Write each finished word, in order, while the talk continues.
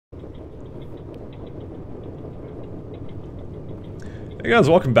Hey guys,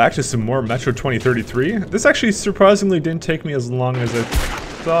 welcome back to some more Metro 2033. This actually surprisingly didn't take me as long as I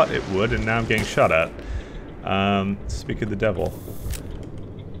thought it would, and now I'm getting shot at. Speak of the devil.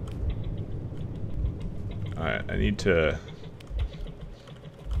 Alright, I need to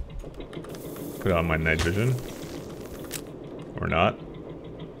put on my night vision. Or not.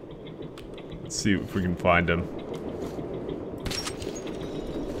 Let's see if we can find him.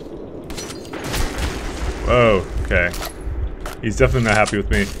 Whoa, okay. He's definitely not happy with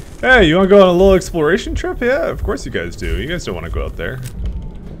me. Hey, you want to go on a little exploration trip? Yeah, of course you guys do. You guys don't want to go out there.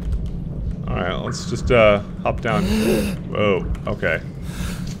 Alright, let's just hop down. Whoa, okay.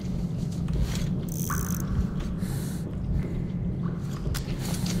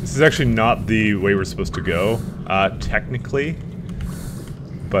 This is actually not the way we're supposed to go, technically.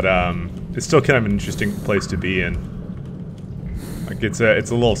 But it's still kind of an interesting place to be in. Like it's a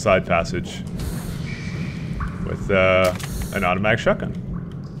little side passage with an automatic shotgun.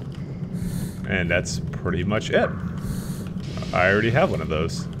 And that's pretty much it. I already have one of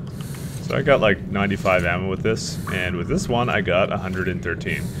those. So I got like 95 ammo with this, and with this one I got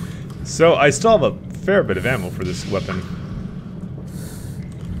 113. So I still have a fair bit of ammo for this weapon.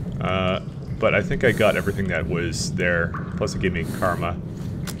 But I think I got everything that was there, plus it gave me karma.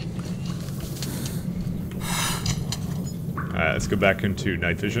 Let's go back into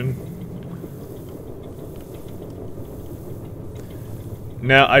night vision.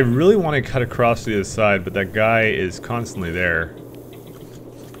 Now, I really want to cut across to the other side, but that guy is constantly there.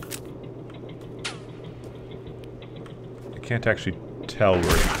 I can't actually tell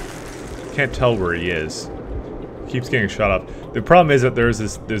where he is. He keeps getting shot up. The problem is that there's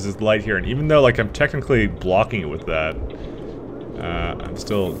this light here, and even though like I'm technically blocking it with that, I'm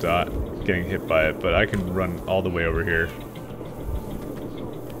still getting hit by it. But I can run all the way over here.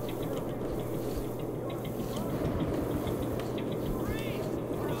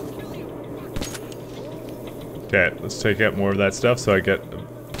 Okay, let's take out more of that stuff so I get...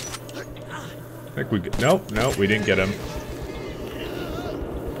 I think we get... Nope, we didn't get him.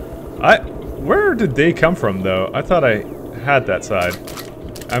 Where did they come from, though? I thought I had that side.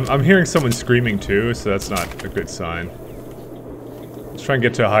 I'm hearing someone screaming, too, so that's not a good sign. Let's try and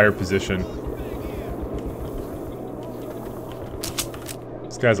get to a higher position.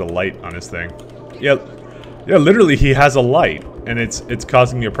 This guy's a light on his thing. Yeah, literally, he has a light, and it's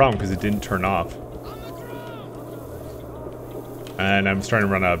causing me a problem because it didn't turn off. And I'm starting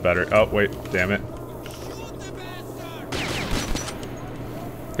to run out of battery. Oh, wait. Damn it.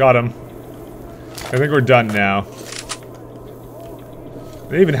 Got him. I think we're done now.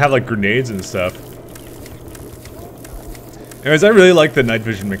 They even have, like, grenades and stuff. Anyways, I really like the night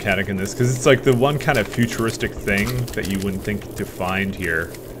vision mechanic in this, because it's, like, the one kind of futuristic thing that you wouldn't think to find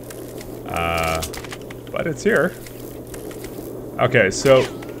here. But it's here. Okay, so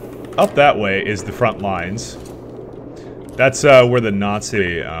up that way is the front lines. That's where the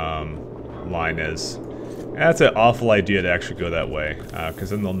Nazi line is. And that's an awful idea to actually go that way,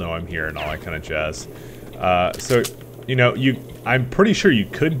 because then they'll know I'm here and all that kind of jazz. So, you know, I'm pretty sure you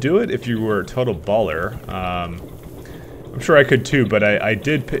could do it if you were a total baller. I'm sure I could too, but I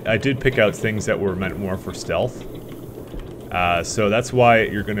did pick out things that were meant more for stealth. So that's why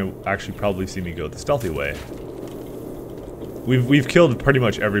you're gonna actually probably see me go the stealthy way. We've killed pretty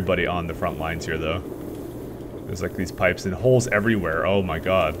much everybody on the front lines here, though. There's like these pipes and holes everywhere. Oh my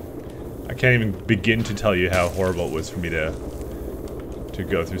god. I can't even begin to tell you how horrible it was for me to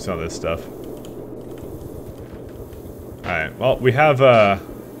go through some of this stuff. Alright, well, we have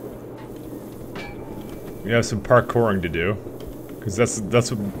some parkouring to do. Because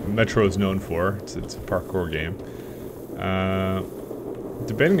that's what Metro is known for. It's a parkour game.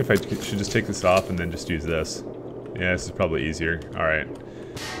 Debating if I should just take this off and then just use this. Yeah, this is probably easier. Alright.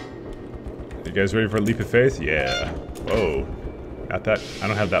 You guys ready for a leap of faith? Yeah. Whoa. Not that. I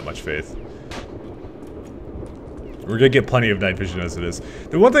don't have that much faith. We're gonna get plenty of night vision as it is.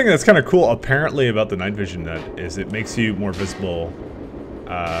 The one thing that's kind of cool, apparently, about the night vision net is it makes you more visible.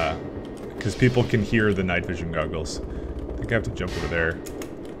 Because people can hear the night vision goggles. I think I have to jump over there.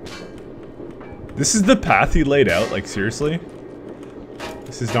 This is the path he laid out, like, seriously?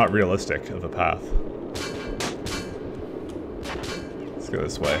 This is not realistic of a path. Let's go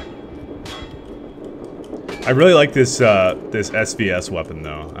this way. I really like this this SVS weapon,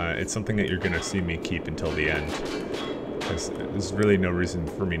 though. It's something that you're gonna see me keep until the end. There's really no reason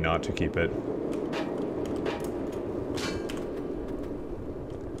for me not to keep it.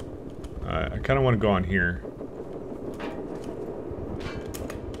 I kind of want to go on here.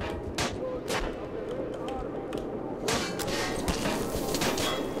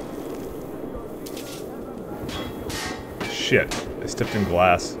 Shit. I stepped in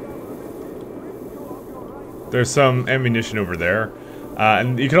glass. There's some ammunition over there.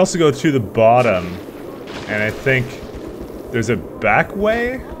 And you can also go to the bottom. And I think there's a back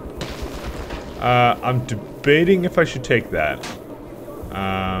way. I'm debating if I should take that.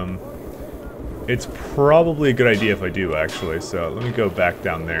 It's probably a good idea if I do, actually. So let me go back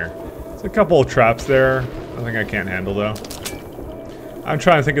down there. There's a couple of traps there. Nothing I can't handle, though. I'm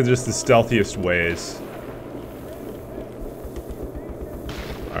trying to think of just the stealthiest ways.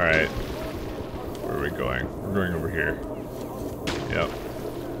 Alright. Where are we going? We're going over here. Yep.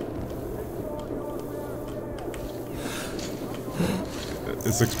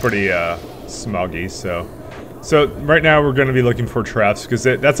 This looks pretty, smoggy, so... So, right now we're going to be looking for traps, because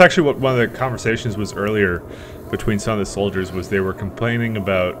that's actually what one of the conversations was earlier between some of the soldiers, was they were complaining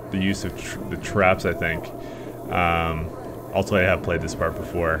about the use of the traps, I think. Also, I have played this part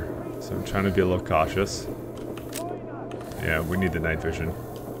before, so I'm trying to be a little cautious. Yeah, we need the night vision.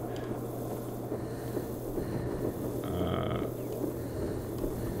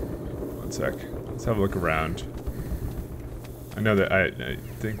 One sec. Let's have a look around. I know that I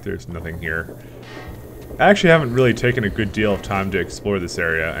think there's nothing here. I actually haven't really taken a good deal of time to explore this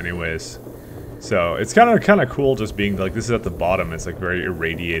area anyways. So, it's kind of cool just being, like, this is at the bottom. It's, like, very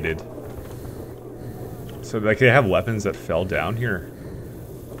irradiated. So, like, they have weapons that fell down here.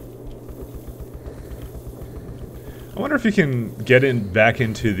 I wonder if you can get back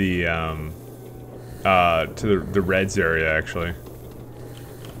into the, to the Reds area, actually.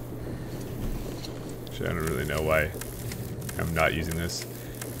 Actually, I don't really know why I'm not using this.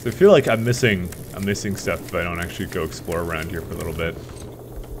 So I feel like I'm missing stuff if I don't actually go explore around here for a little bit.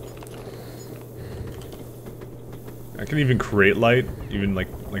 I can even create light, even like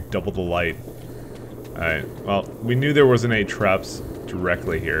double the light. Alright, well, we knew there wasn't any traps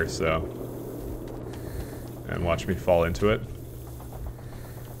directly here, so... And watch me fall into it.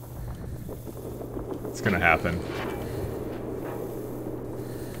 It's gonna happen.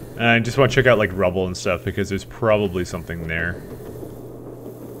 And I just want to check out, like, rubble and stuff, because there's probably something there.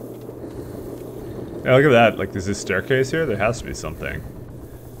 Yeah, look at that. Like, there's this staircase here? There has to be something.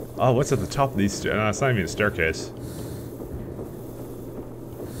 Oh, what's at the top of these stairs? No, it's not even a staircase.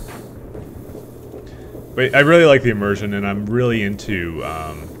 But I really like the immersion, and I'm really into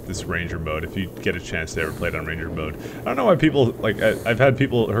this Ranger mode. If you get a chance to ever play it on Ranger mode. I don't know why people, like, I've heard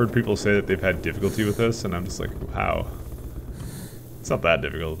people say that they've had difficulty with this, and I'm just like, how? It's not that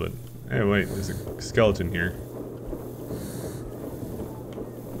difficult, but... Hey, wait, there's a skeleton here.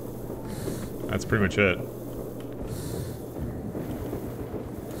 That's pretty much it.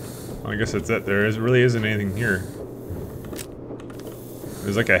 Well, I guess that's it. There really isn't anything here.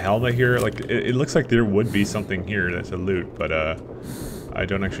 There's like a helmet here. Like it looks like there would be something here that's a loot, but I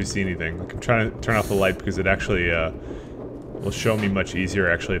don't actually see anything. Like, I'm trying to turn off the light because it actually will show me much easier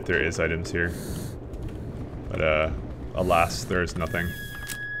actually if there is items here. But alas, there is nothing.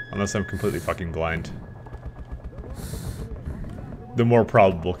 Unless I'm completely fucking blind. The more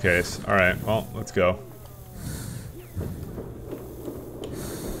probable case. Alright, well, let's go.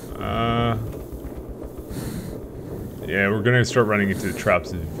 Yeah, we're gonna start running into the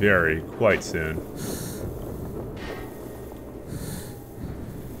traps quite soon.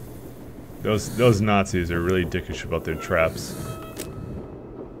 Those Nazis are really dickish about their traps.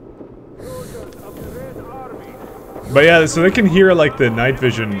 But yeah, so they can hear, like, the night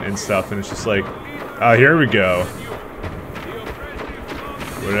vision and stuff, and it's just like, oh, here we go.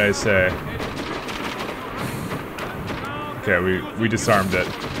 What did I say? Okay, we disarmed it.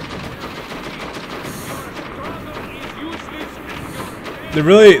 The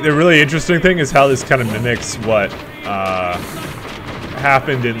really interesting thing is how this kind of mimics what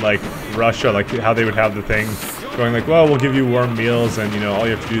happened in, like, Russia, like how they would have the thing going like, well, we'll give you warm meals, and, you know, all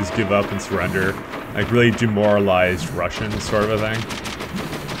you have to do is give up and surrender. Like, really demoralized Russians, sort of a thing.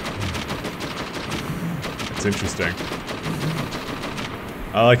 It's interesting.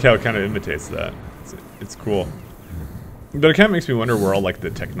 I like how it kind of imitates that. It's cool. But it kind of makes me wonder where all, like, the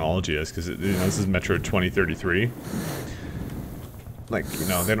technology is, because, you know, this is Metro 2033. Like, you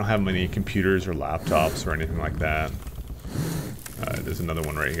know, they don't have many computers or laptops or anything like that. There's another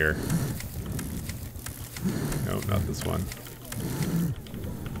one right here. No, not this one.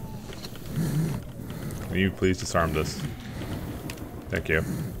 Can you please disarm this? Thank you.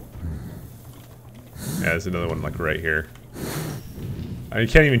 Yeah, there's another one, like, right here. I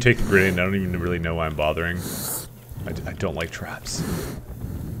can't even take the grenade, and I don't even really know why I'm bothering. I don't like traps.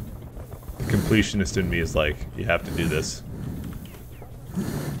 The completionist in me is like, you have to do this.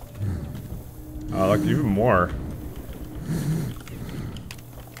 Oh, look, even more.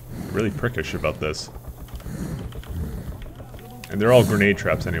 Really prickish about this. And they're all grenade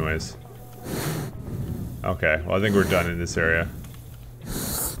traps anyways. Okay, well I think we're done in this area.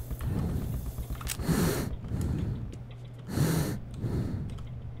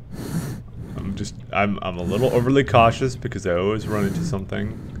 I'm a little overly cautious because I always run into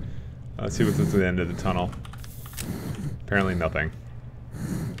something. Let's see what's at the end of the tunnel. Apparently nothing.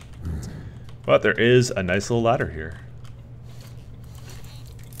 But there is a nice little ladder here.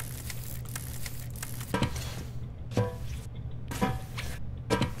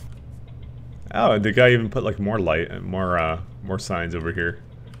 Oh, the guy even put like more light and more signs over here.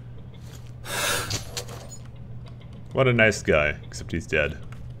 What a nice guy, except he's dead.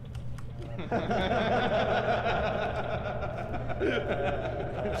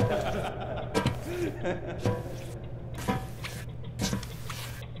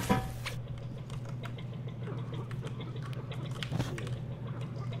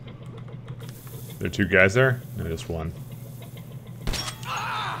 There are two guys there? No, just one.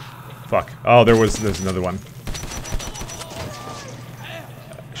 Fuck. Oh, there's another one.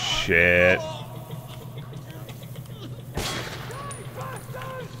 Shit.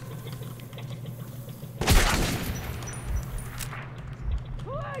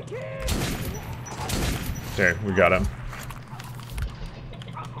 Okay, we got him.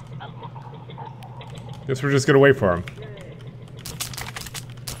 Guess we're just gonna wait for him.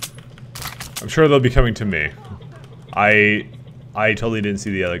 I'm sure they'll be coming to me. I totally didn't see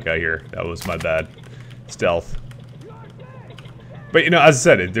the other guy here. That was my bad. Stealth. But you know, as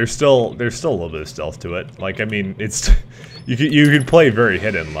I said, there's still a little bit of stealth to it. Like, I mean, it's you could play very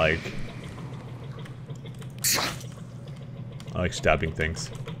hidden. Like, I like stabbing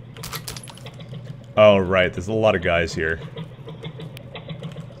things. Oh right, there's a lot of guys here.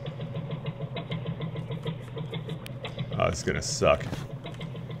 Oh, it's gonna suck.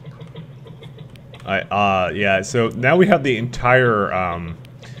 Yeah, so now we have the entire,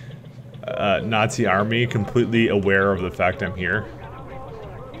 Nazi army completely aware of the fact I'm here.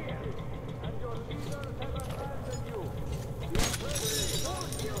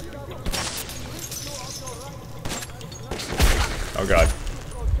 Oh god.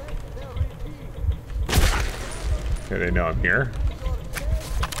 Okay, they know I'm here.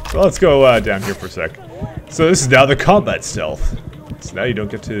 So let's go, down here for a sec. So this is now the combat stealth. So now you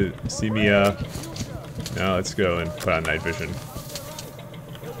don't get to see me, now let's go and put on night vision.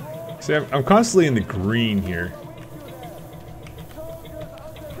 See, I'm constantly in the green here.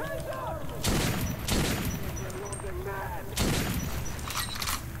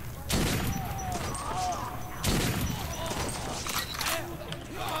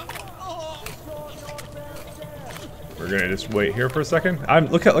 We're gonna just wait here for a second.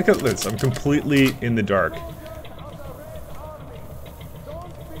 Look at this. I'm completely in the dark.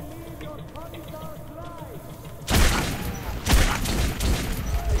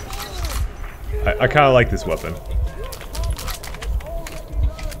 I kind of like this weapon.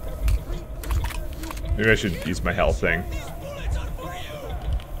 Maybe I should use my health thing.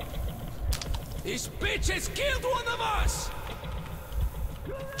 This bitch has killed one of us.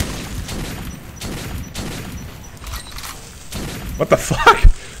 What the fuck?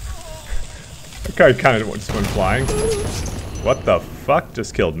 That guy kind of just went flying. What the fuck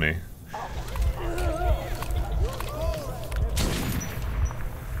just killed me?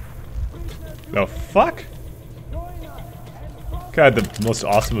 The fuck? God, the most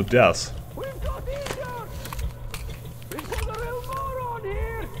awesome of deaths.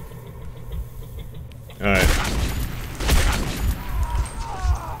 Alright.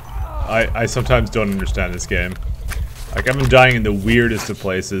 I sometimes don't understand this game. Like, I've been dying in the weirdest of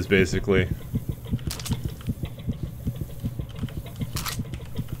places, basically.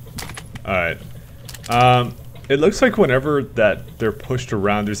 Alright. It looks like whenever that they're pushed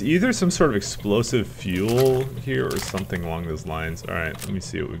around, there's either some sort of explosive fuel here or something along those lines. Alright, let me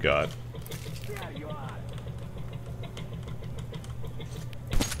see what we got.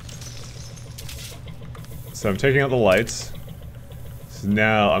 So I'm taking out the lights. So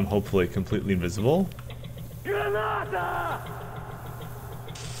now I'm hopefully completely invisible.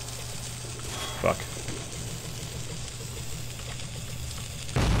 Fuck.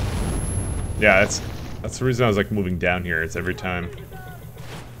 Yeah, that's the reason I was like moving down here. It's every time.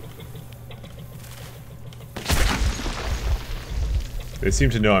 They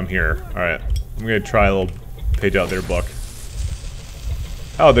seem to know I'm here. Alright. I'm gonna try a little page out their book.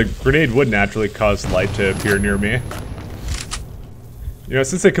 Oh, the grenade would naturally cause light to appear near me. You know,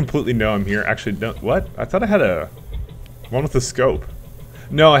 since they completely know I'm here, actually, no, what? I thought I had one with the scope.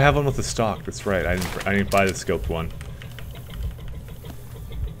 No, I have one with the stock. That's right. I didn't buy the scoped one.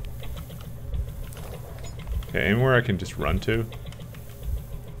 Okay, anywhere I can just run to?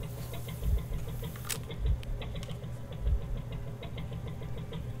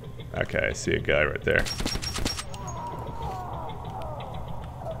 Okay, I see a guy right there.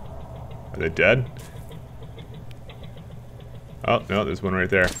 Are they dead? Oh, no, there's one right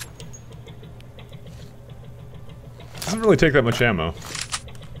there. Doesn't really take that much ammo.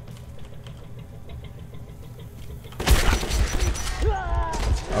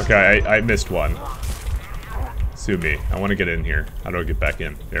 Okay, I missed one. Sue me. I want to get in here. How do I get back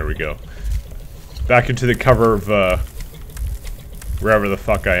in? There we go. Back into the cover of, wherever the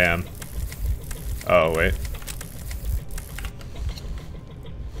fuck I am. Oh, wait.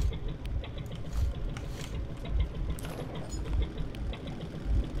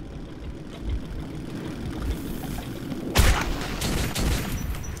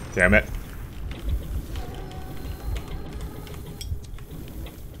 Damn it.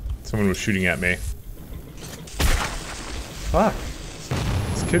 Someone was shooting at me. Fuck.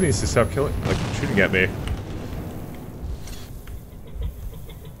 This kid needs to stop shooting at me.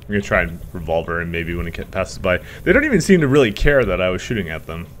 I'm gonna try and revolver and maybe when it passes by. They don't even seem to really care that I was shooting at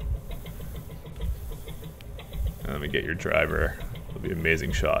them. Let me get your driver. It'll be an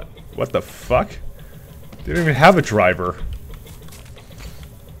amazing shot. What the fuck? They don't even have a driver.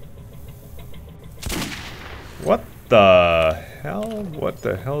 What the hell? What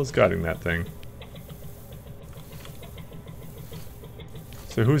the hell is guiding that thing?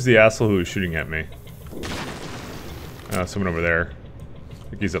 So who's the asshole who was shooting at me? Someone over there. I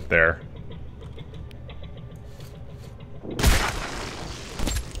think he's up there.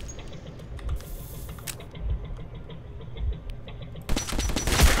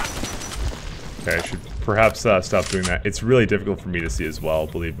 Okay, I should perhaps stop doing that. It's really difficult for me to see as well,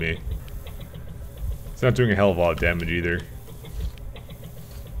 believe me. It's not doing a hell of a lot of damage either.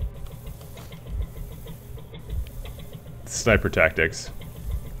 Sniper tactics.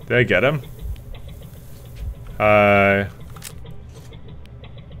 Did I get him? I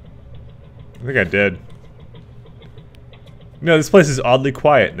think I did. No, this place is oddly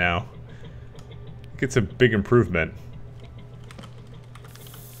quiet now. I think it's a big improvement.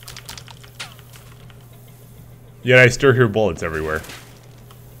 Yet I still hear bullets everywhere.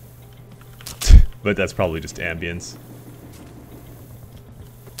 But that's probably just ambience.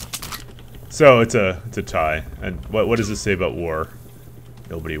 So it's a tie. And what does this say about war?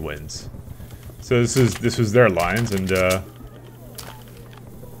 Nobody wins. So this was their lines, and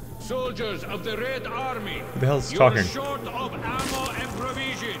soldiers of the Red Army, who the hell's talking? You're short of ammo and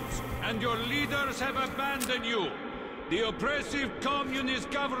provisions, and your leaders have abandoned you. The oppressive communist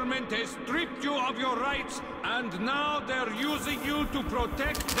government has stripped you of your rights, and now they're using you to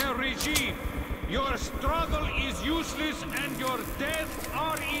protect their regime. Your struggle is useless and your deaths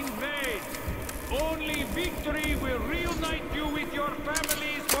are in vain. Only victory will reunite you with your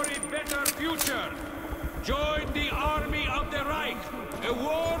families for a better future. Join the army of the Reich. A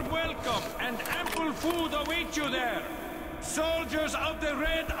warm welcome and ample food await you there. Soldiers of the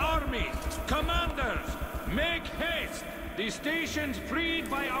Red Army, commanders, make haste. The stations freed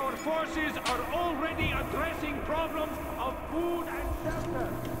by our forces are already addressing problems of food and shelter.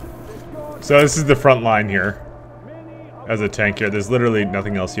 So this is the front line here. As a tank here, there's literally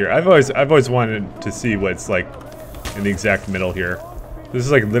nothing else here. I've always wanted to see what it's like in the exact middle here. This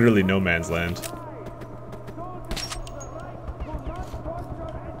is like literally no man's land.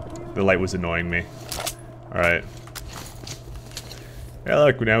 The light was annoying me. Alright. Yeah,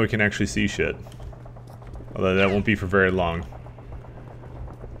 look, now we can actually see shit. Although that won't be for very long.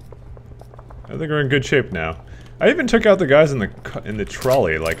 I think we're in good shape now. I even took out the guys in the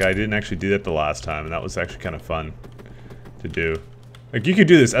trolley. Like, I didn't actually do that the last time, and that was actually kind of fun to do. Like, you could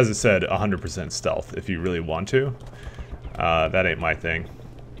do this, as I said, 100% stealth if you really want to. That ain't my thing.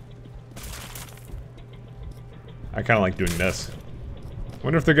 I kind of like doing this.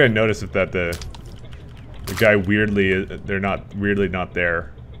 Wonder if they're gonna notice if that the guy weirdly, they're not weirdly not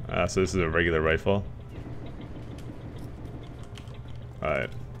there. So this is a regular rifle.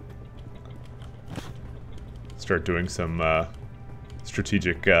 Alright. Start doing some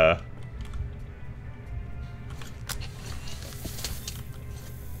strategic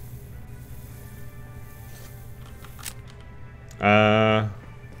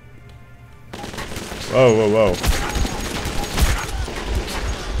whoa, whoa, whoa.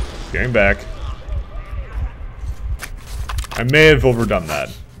 Getting back. I may have overdone that.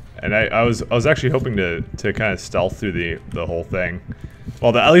 And I was actually hoping to kind of stealth through the whole thing.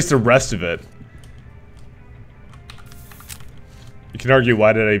 Well, at least the rest of it. You can argue,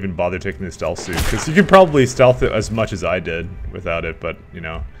 why did I even bother taking the stealth suit? Because you could probably stealth it as much as I did without it, but, you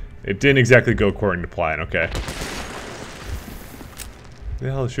know, It didn't exactly go according to plan, okay. Who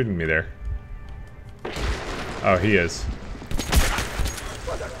the hell is shooting me there? Oh, he is.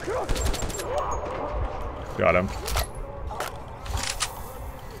 Got him.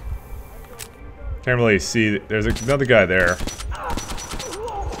 Can't really see. There's another guy there.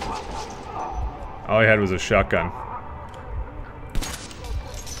 All he had was a shotgun.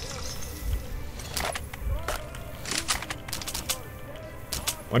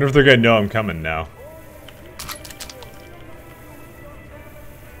 Wonder if they're gonna know I'm coming now.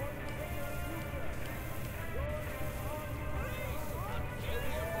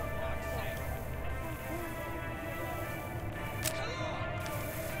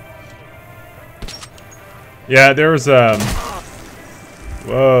 Yeah, there was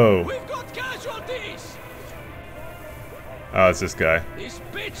whoa. We've got casualties. Oh, it's this guy. This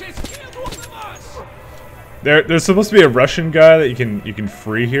bitch has killed one of us. There's supposed to be a Russian guy that you can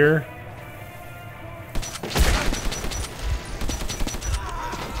free here.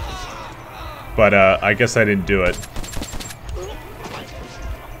 But I guess I didn't do it.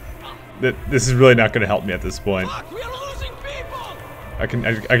 This is really not going to help me at this point. Fuck, we are losing people.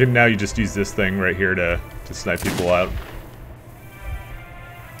 I can now just use this thing right here to snipe people out.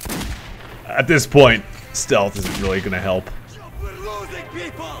 At this point, stealth isn't really going to help. We're losing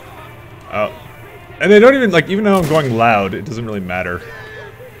people. Oh. And they don't even, like, even though I'm going loud, it doesn't really matter.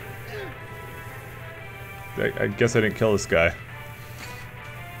 I guess I didn't kill this guy.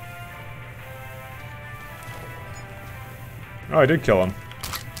 Oh, I did kill him.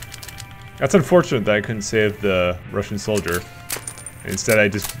 That's unfortunate that I couldn't save the Russian soldier. Instead, I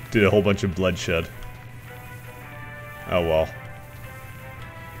just did a whole bunch of bloodshed. Oh well.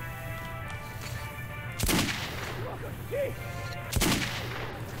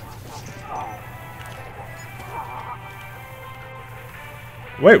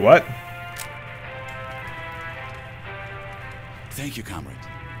 Wait, what? Thank you, comrade.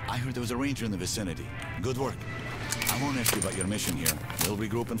 I heard there was a ranger in the vicinity. Good work. I won't ask you about your mission here. We'll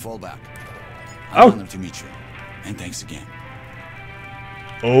regroup and fall back. I'm honored to meet you. And thanks again.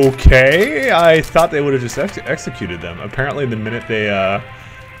 Okay, I thought they would have just executed them. Apparently the minute they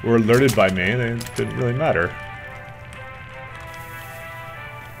were alerted by me, it didn't really matter.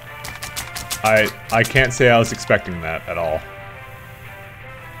 I can't say I was expecting that at all.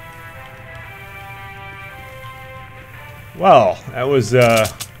 Well, that was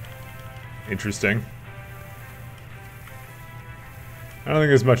interesting. I don't think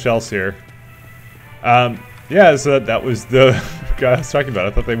there's much else here. Yeah, so that was the guy I was talking about.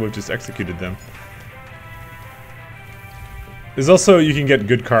 I thought they would have just executed them. There's also, you can get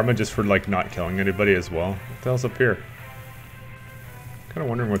good karma just for, like, not killing anybody as well. What the hell's up here? Kind of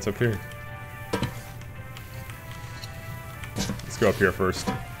wondering what's up here. Let's go up here first.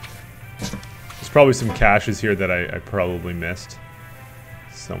 There's probably some caches here that I probably missed.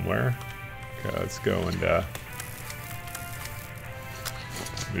 Somewhere. Okay, let's go and, let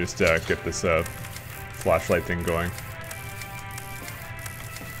me just, get this, flashlight thing going.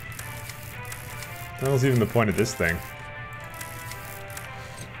 What was even the point of this thing?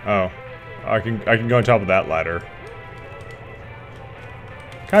 Oh, I can go on top of that ladder.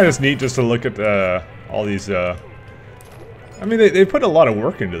 Kind of just neat just to look at all these. I mean, they put a lot of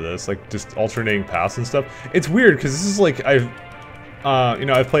work into this, like just alternating paths and stuff. It's weird because this is like you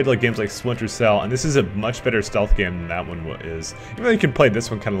know, I've played like games like Splinter Cell, and this is a much better stealth game than that one is. Even though you can play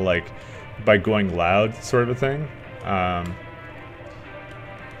this one kind of like by going loud, sort of a thing. I'm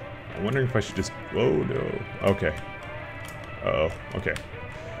wondering if I should just. Whoa, no. Okay. Uh-oh. Okay.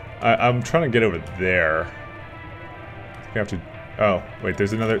 I'm trying to get over there. I think I have to. Oh, wait.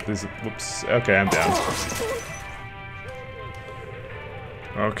 There's another. Whoops. Okay, I'm down.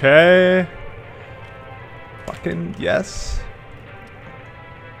 Okay. Fucking yes.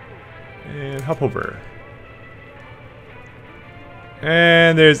 And hop over.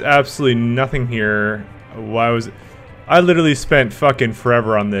 And there's absolutely nothing here. Why was it? I literally spent fucking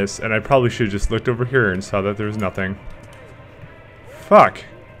forever on this, and I probably should have just looked over here and saw that there was nothing. Fuck.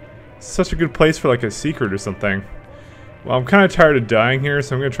 It's such a good place for like a secret or something. Well, I'm kind of tired of dying here,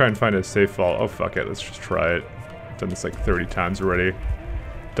 so I'm going to try and find a safe vault. Oh, fuck it. Let's just try it. I've done this like 30 times already.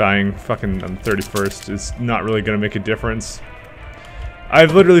 Dying fucking on the 31st is not really going to make a difference.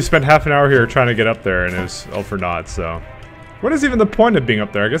 I've literally spent half an hour here trying to get up there, and it was all for naught, so. What is even the point of being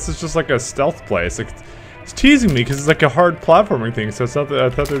up there? I guess it's just like a stealth place. Like, it's teasing me because it's like a hard platforming thing, so I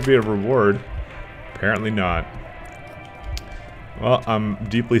thought there'd be a reward. Apparently not. Well, I'm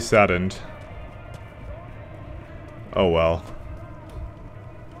deeply saddened. Oh well.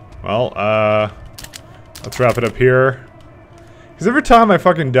 Well, let's wrap it up here. Because every time I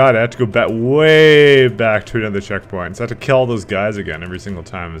fucking died, I had to go back way back to another checkpoint. So I had to kill all those guys again every single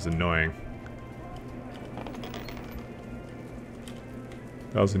time. It was annoying.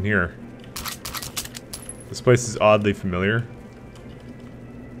 That was in here. This place is oddly familiar.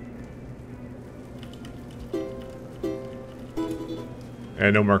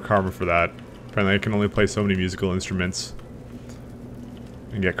 And no more karma for that. Apparently I can only play so many musical instruments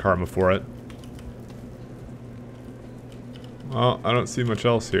and get karma for it. Well, I don't see much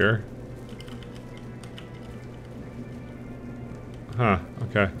else here. Huh,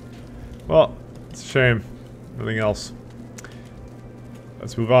 okay. Well, it's a shame. Nothing else.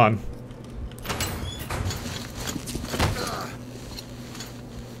 Let's move on.